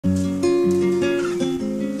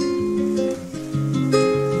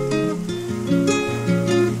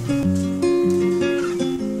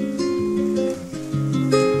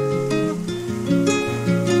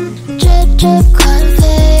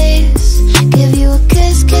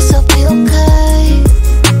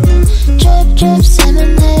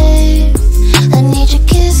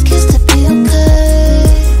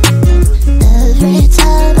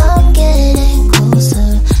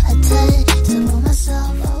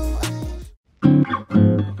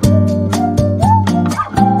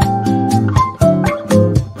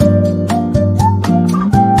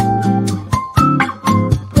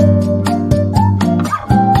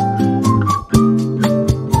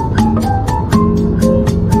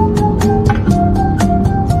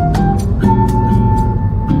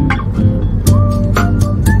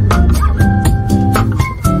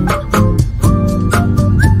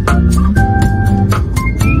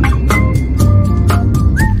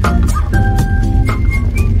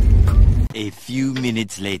few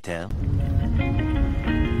minutes later.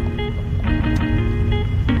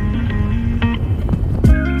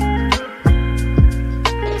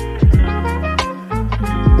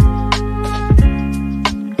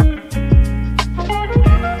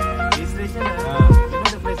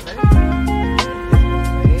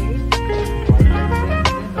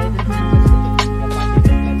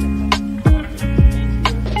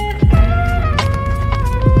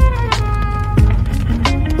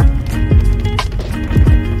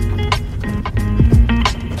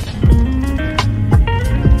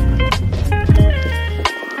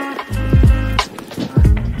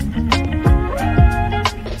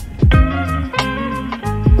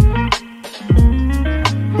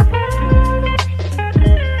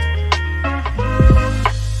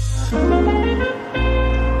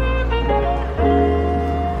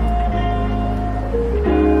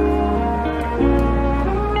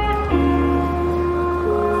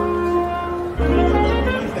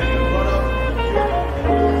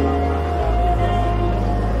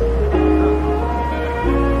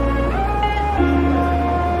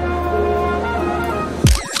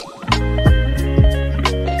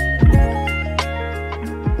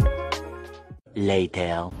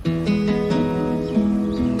 Later.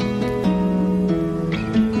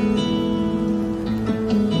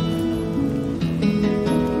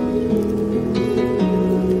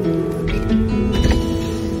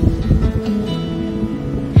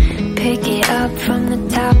 Pick it up from the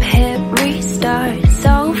top, hit restart.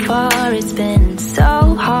 So far it's been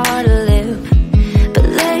so hard to live, but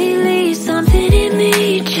lately something in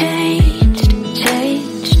me changed.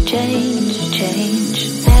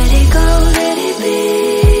 Let it go, let it be.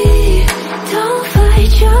 Don't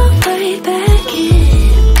fight your way back in.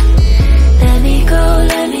 Let me go,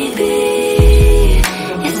 let me be.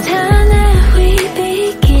 It's time that we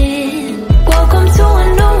begin. Welcome to a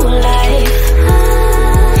new life.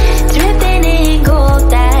 Dripping in gold,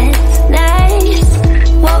 that's nice.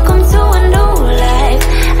 Welcome to a new life.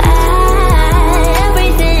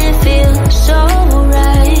 Everything feels so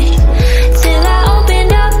right till I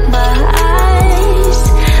opened up my eyes.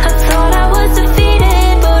 I thought I was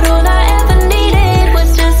defeated, but all I ever needed was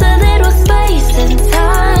just a little space and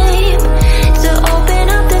time to open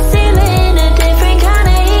up the ceiling, a different kind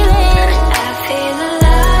of healing. I feel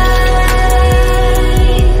alive.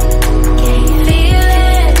 Can you feel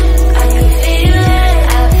it? I can feel it.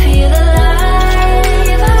 I feel alive.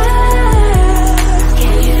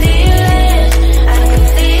 Can you feel it? I can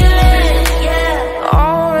feel it. Yeah.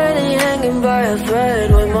 Already hanging by a thread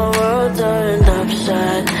with my world turned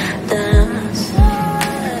upside down.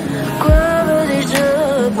 Gravity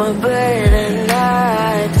took my brain and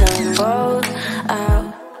I tumbled out.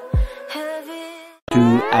 Heavy.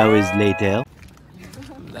 2 hours later.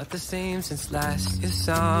 Not the same since last you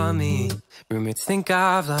saw me. Roommates think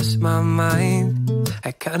I've lost my mind.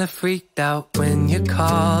 I kinda freaked out when you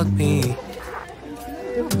called me.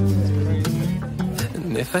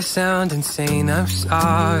 And if I sound insane, I'm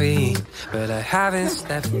sorry, but I haven't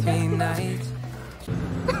slept 3 nights.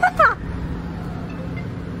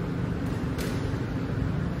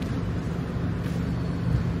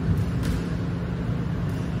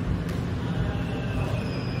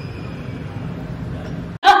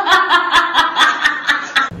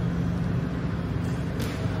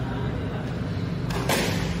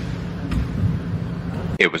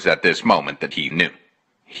 It was at this moment that he knew.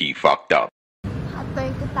 He fucked up. 他对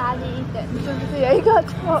一个大力一点，是不是有一个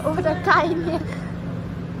错误的概念？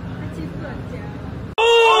他欺负人家。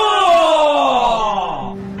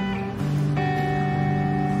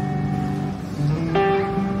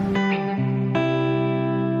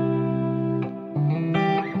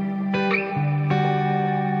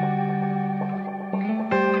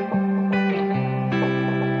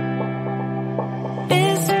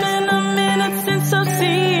It's been a minute since I've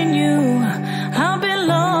seen you. I've been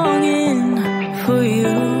longing for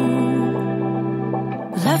you.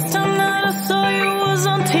 Last time that I saw you was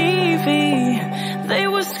on TV. They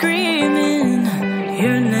were screaming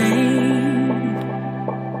your name.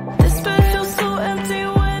 This bed feels so empty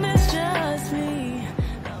when it's just me.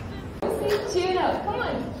 Cheer up, come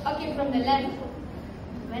on. Okay, from the left.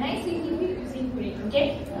 When I sing hip hip, you sing hooray, okay?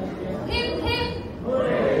 Hip hip.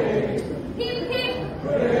 Hooray. Hip hip.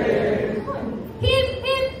 Hooray. Come on. Hip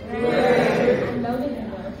hip. Hooray. And louder than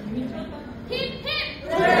that. Hip hip.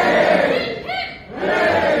 Hooray. Hip hip.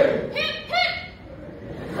 Hooray. Hip hip.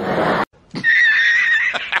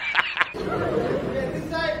 This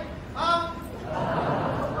side, up.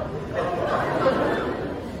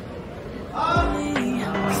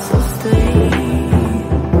 So stay.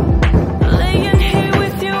 Laying here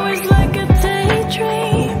with you is like a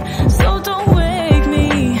daydream. So don't wait.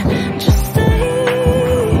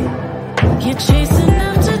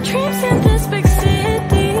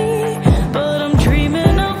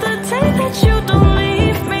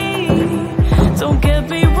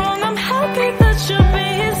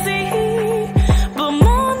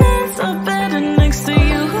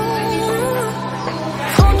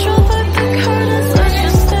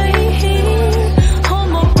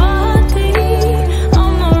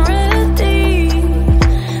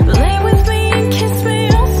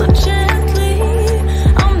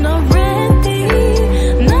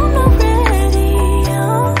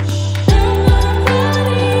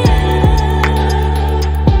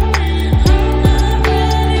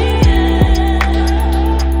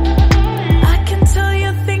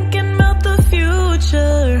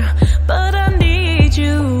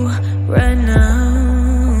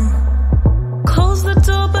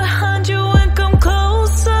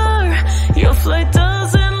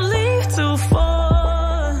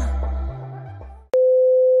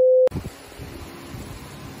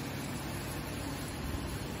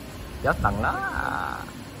 要等啦。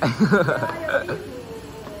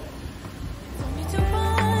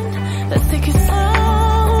 Let's take it slow.